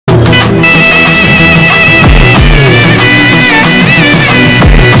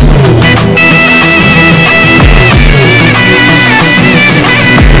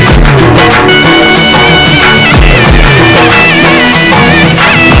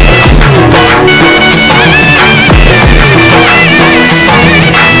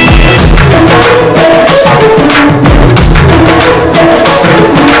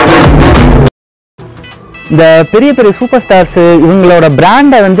இந்த பெரிய பெரிய சூப்பர் ஸ்டார்ஸ் இவங்களோட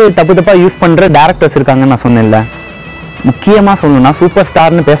பிராண்டை வந்து தப்பு தப்பாக யூஸ் பண்ணுற டேரக்டர்ஸ் இருக்காங்கன்னு நான் சொன்னேன்ல. முக்கியமாக சொல்லணும்னா சூப்பர்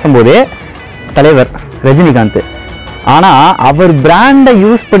ஸ்டார்னு பேசும்போதே தலைவர் ரஜினிகாந்த். ஆனால் அவர் பிராண்டை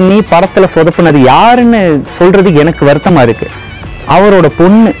யூஸ் பண்ணி படத்தில் சொதப்புனது யாருன்னு சொல்கிறதுக்கு எனக்கு வருத்தமாக இருக்குது. அவரோட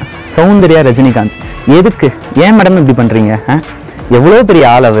பொண்ணு சௌந்தர்யா ரஜினிகாந்த். எதுக்கு? ஏன் மேடம் இப்படி பண்ணுறீங்க? எவ்வளோ பெரிய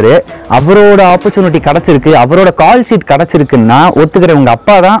ஆள் அவர். அவரோட ஆப்பர்ச்சுனிட்டி கிடச்சிருக்கு, அவரோட கால் ஷீட் கிடச்சிருக்குன்னா ஒத்துக்கிறவங்க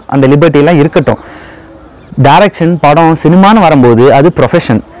அப்பா தான் அந்த லிபர்ட்டிலாம் இருக்கட்டும். டைரக்ஷன் படம் சினிமான்னு வரும்போது அது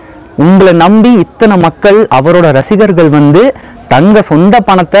ப்ரொஃபஷன். உங்களை நம்பி இத்தனை மக்கள் அவரோட ரசிகர்கள் வந்து தங்க சொந்த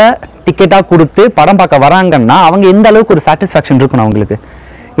பணத்தை டிக்கெட்டாக கொடுத்து படம் பார்க்க வராங்கன்னா அவங்க எந்த அளவுக்கு ஒரு சாட்டிஸ்ஃபேக்ஷன் இருக்கணும் அவங்களுக்கு.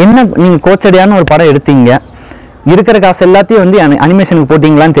 என்ன நீங்கள் கோச்சடையான்னு ஒரு படம் எடுத்தீங்க, இருக்கிற காசு எல்லாத்தையும் வந்து அனிமேஷனுக்கு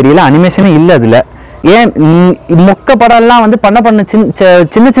போட்டிங்களான்னு தெரியல. அனிமேஷனே இல்லை அதில். ஏன் மொக்க படம்லாம் வந்து பண்ண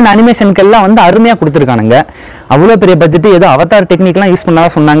சின்ன சின்ன அனிமேஷனுக்கெல்லாம் வந்து அருமையாக கொடுத்துருக்கானுங்க. அவ்வளோ பெரிய பட்ஜெட்டு ஏதோ அவதார் டெக்னிக்லாம் யூஸ்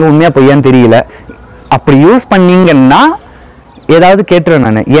பண்ணாதான் சொன்னாங்க. உண்மையாக பொய்யான்னு தெரியல. அப்படி யூஸ் பண்ணீங்கன்னா ஏதாவது கேட்டுருவேன்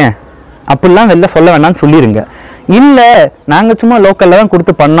நான். ஏன் அப்படிலாம் வெளில சொல்ல வேணாம்னு சொல்லிடுங்க. இல்லை நாங்கள் சும்மா லோக்கலில் தான்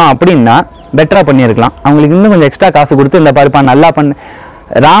கொடுத்து பண்ணோம் அப்படின்னா பெட்டராக பண்ணியிருக்கலாம். அவங்களுக்கு இன்னும் கொஞ்சம் எக்ஸ்ட்ரா காசு கொடுத்து இந்த பாருப்பா நல்லா பண்ணு.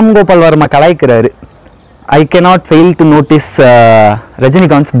 Ramgopal Verma கலாய்க்கிறாரு. I cannot fail to notice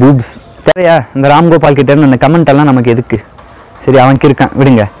Rajinikanth's boobs. சரியா? இந்த ராம்கோபால் கிட்டேருந்து அந்த கமெண்ட் எல்லாம் நமக்கு எதுக்கு? சரி, அவனுக்கு இருக்கான்,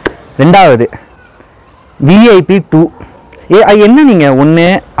 விடுங்க. ரெண்டாவது VIP 2. என்ன நீங்கள் ஒன்று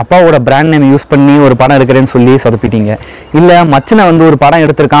அப்பாவோட பிராண்ட் நேம் யூஸ் பண்ணி ஒரு படம் எடுக்கிறேன்னு சொல்லி சொதப்பிட்டீங்க. இல்லை மச்சனை வந்து ஒரு படம்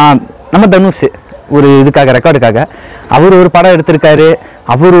எடுத்திருக்கான் நம்ம தனுஷ் ஒரு இதுக்காக ரெக்கார்டுக்காக. அவர் ஒரு படம் எடுத்திருக்காரு,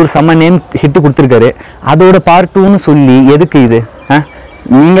 அவர் ஒரு செம்ம நேம் ஹிட்டு கொடுத்துருக்காரு. அதோட பார்ட் 2ன்னு சொல்லி எதுக்கு இது?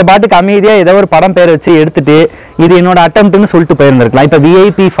 நீங்கள் பாட்டுக்கு அமைதியாக ஏதோ ஒரு படம் பேரை வச்சு எடுத்துகிட்டு இது என்னோட அட்டம்ப்ட்னு சொல்லிட்டு போயிருந்துருக்கலாம். இப்போ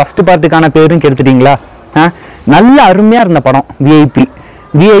VIP ஃபஸ்ட்டு பார்ட்டுக்கான பேரும் கெடுத்துட்டிங்களா? நல்ல அருமையாக இருந்த படம்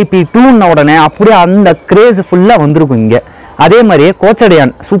VIP 2ன்ன உடனே அப்படியே அந்த கிரேஸ் ஃபுல்லாக வந்திருக்கும் இங்கே. அதே மாதிரியே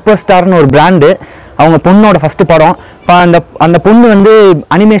கோச்சடையான் சூப்பர் ஸ்டார்னு ஒரு பிராண்டு, அவங்க பொண்ணோட ஃபஸ்ட்டு படம். அந்த பொண்ணு வந்து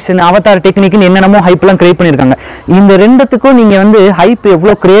அனிமேஷன் அவதார் டெக்னிக்னு என்னென்னமோ ஹைப்லாம் கிரியேட் பண்ணியிருக்காங்க. இந்த ரெண்டுத்துக்கும் நீங்கள் வந்து ஹைப்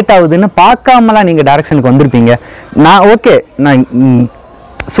எவ்வளோ கிரியேட் ஆகுதுன்னு பார்க்காமலாம் நீங்கள் டைரக்ஷனுக்கு வந்திருப்பீங்க. நான் ஓகே, நான்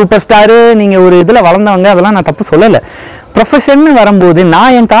சூப்பர் ஸ்டாரு நீங்கள் ஒரு இதில் வளர்ந்தவங்க, அதெல்லாம் நான் தப்பு சொல்லலை. ப்ரொஃபஷன்னு வரும்போது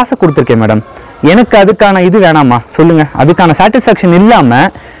நான் என் காசை கொடுத்துருக்கேன் மேடம். எனக்கு அதுக்கான இது வேணாமா சொல்லுங்கள்? அதுக்கான சாட்டிஸ்ஃபேக்ஷன்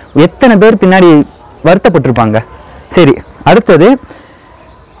இல்லாமல் எத்தனை பேர் பின்னாடி வருத்தப்பட்டிருப்பாங்க. சரி, அடுத்தது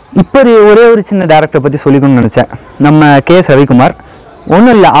இப்போ ஒரே ஒரு சின்ன டேரக்டரை பற்றி சொல்லிக்கணும்னு நினச்சேன். நம்ம ரவிக்குமார்.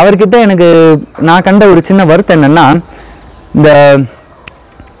 ஒன்றும் இல்லை, அவர்கிட்ட எனக்கு நான் கண்ட ஒரு சின்ன வருத்தம் என்னென்னா, இந்த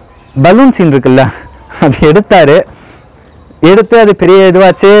பலூன் சீன் இருக்குல்ல, அது எடுத்து அது பெரிய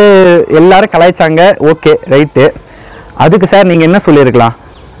இதுவாச்சு, எல்லாரும் கலாய்ச்சாங்க. Okay right. அதுக்கு சார் நீங்கள் என்ன சொல்லியிருக்கலாம்?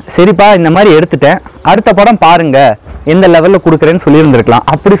 சரிப்பா இந்த மாதிரி எடுத்துட்டேன், அடுத்த படம் பாருங்கள் எந்த லெவலில் கொடுக்குறேன்னு சொல்லியிருந்துருக்கலாம்.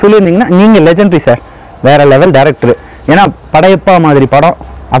 அப்படி சொல்லியிருந்தீங்கன்னா நீங்கள் லெஜெண்டரி சார், வேறு லெவல் டேரக்டர். ஏன்னா படையப்பா மாதிரி படம்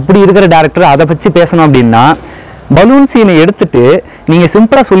அப்படி இருக்கிற டேரக்டர் அதை வச்சு பேசணும் அப்படின்னா பலூன் சீனை எடுத்துட்டு நீங்கள்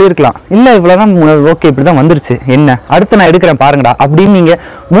சிம்பிளாக சொல்லியிருக்கலாம். இல்லை இவ்வளோதான், ஓகே இப்படி தான் வந்துருச்சு, என்ன அடுத்து நான் எடுக்கிறேன் பாருங்கடா அப்படின்னு நீங்கள்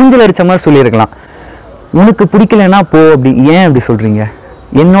மூஞ்சில் அடித்த மாதிரி சொல்லியிருக்கலாம். உனக்கு பிடிக்கலன்னா போ. அப்படி ஏன் அப்படி சொல்கிறீங்க?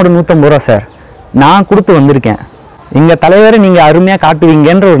 என்னோட 150 ரூபா சார் நான் கொடுத்து வந்திருக்கேன். எங்கள் தலைவரை நீங்கள் அருமையாக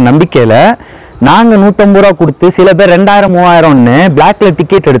காட்டுவீங்கன்ற ஒரு நம்பிக்கையில் நாங்கள் 150 ரூபா கொடுத்து, சில பேர் 2000 3000ன்னு பிளாக்ல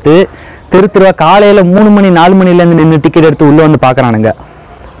டிக்கெட் எடுத்து தெருவா காலையில் 3 மணி 4 மணிலேருந்து நின்று டிக்கெட் எடுத்து உள்ளே வந்து பார்க்குறானுங்க.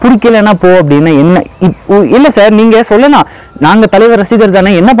 பிடிக்கலன்னா போ அப்படின்னா என்ன? இல்லை சார் நீங்கள் சொல்லலாம், நாங்கள் தலைவர் ரசிகர்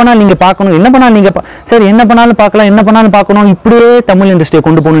தானே, என்ன பண்ணாலும் நீங்கள் பார்க்கணும், என்ன பண்ணாலும் நீங்கள் சார் என்ன பண்ணாலும் பார்க்கலாம், என்ன பண்ணாலும் பார்க்கணும், இப்படியே தமிழ் இண்டஸ்ட்ரியை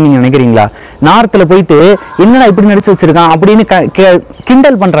கொண்டு போகணும்னு நீங்கள் நினைக்கிறீங்களா? நார்த்தில் போயிட்டு என்னடா இப்படி நடிச்சு வச்சுருக்கான் அப்படின்னு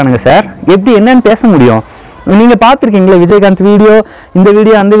கிண்டல் பண்ணுறானுங்க சார். எப்படி என்னன்னு பேச முடியும்? நீங்கள் பார்த்துருக்கீங்களா விஜயகாந்த் வீடியோ, இந்த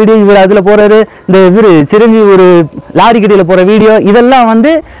வீடியோ அந்த வீடியோ, இவர் அதில் போகிறாரு, இந்த இவர் சிரஞ்சீவி ஒரு லாரி கடியில் போகிற வீடியோ, இதெல்லாம்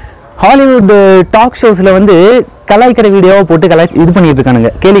வந்து ஹாலிவுட் டாக் ஷோஸில் வந்து கலாய்க்கிற வீடியோவை போட்டு இது பண்ணிட்டு இருக்கானுங்க,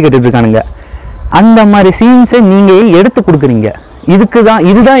 கேள்வி கேட்டுட்டு இருக்கானுங்க. அந்த மாதிரி சீன்ஸை நீங்கள் எடுத்து கொடுக்குறீங்க.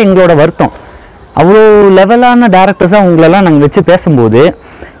 இதுதான் எங்களோட வருத்தம். அவ்வளோ லெவலான டேரக்டர்ஸாக உங்களெல்லாம் நாங்கள் வச்சு பேசும்போது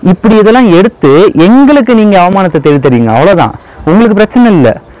இப்படி இதெல்லாம் எடுத்து எங்களுக்கு நீங்கள் அவமானத்தை தேடி தரீங்க. அவ்வளோதான். உங்களுக்கு பிரச்சனை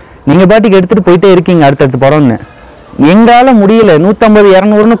இல்லை, நீங்கள் பாட்டுக்கு எடுத்துகிட்டு போயிட்டே இருக்கீங்க அடுத்தடுத்து படம்னு. எங்களால் முடியல 150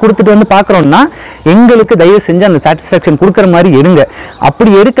 200ன்னு கொடுத்துட்டு வந்து பார்க்குறோன்னா எங்களுக்கு தயவு செஞ்சு அந்த சாட்டிஸ்ஃபேக்ஷன் கொடுக்குற மாதிரி எடுங்க. அப்படி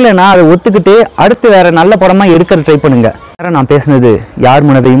எடுக்கலைன்னா அதை ஒத்துக்கிட்டு அடுத்து வேறு நல்ல படமாக எடுக்கிற ட்ரை பண்ணுங்க. வேறு நான் பேசுனது யார்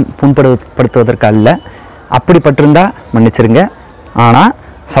மனதையும் புண்படுத்துவதற்கு அல்ல. அப்படிப்பட்டிருந்தா மன்னிச்சிருங்க. ஆனால்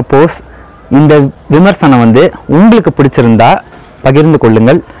சப்போஸ் இந்த விமர்சனம் வந்து உங்களுக்கு பிடிச்சிருந்தா பகிர்ந்து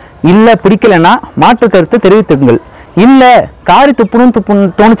கொள்ளுங்கள். இல்லை பிடிக்கலைன்னா மாற்று கருத்து தெரிவித்துக்குங்கள். இல்லை காரி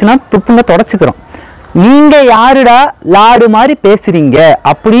துப்புன்னு தோணுச்சுன்னா துப்புங்க, தொடச்சிக்கிறோம். நீங்க யாருடா லாடு மாதிரி பேசுறீங்க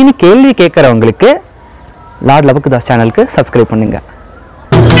அப்படின்னு கேள்வி கேட்கறவங்களுக்கு லார்ட் லபக் தாஸ் சேனலுக்கு சப்ஸ்கிரைப் பண்ணுங்க.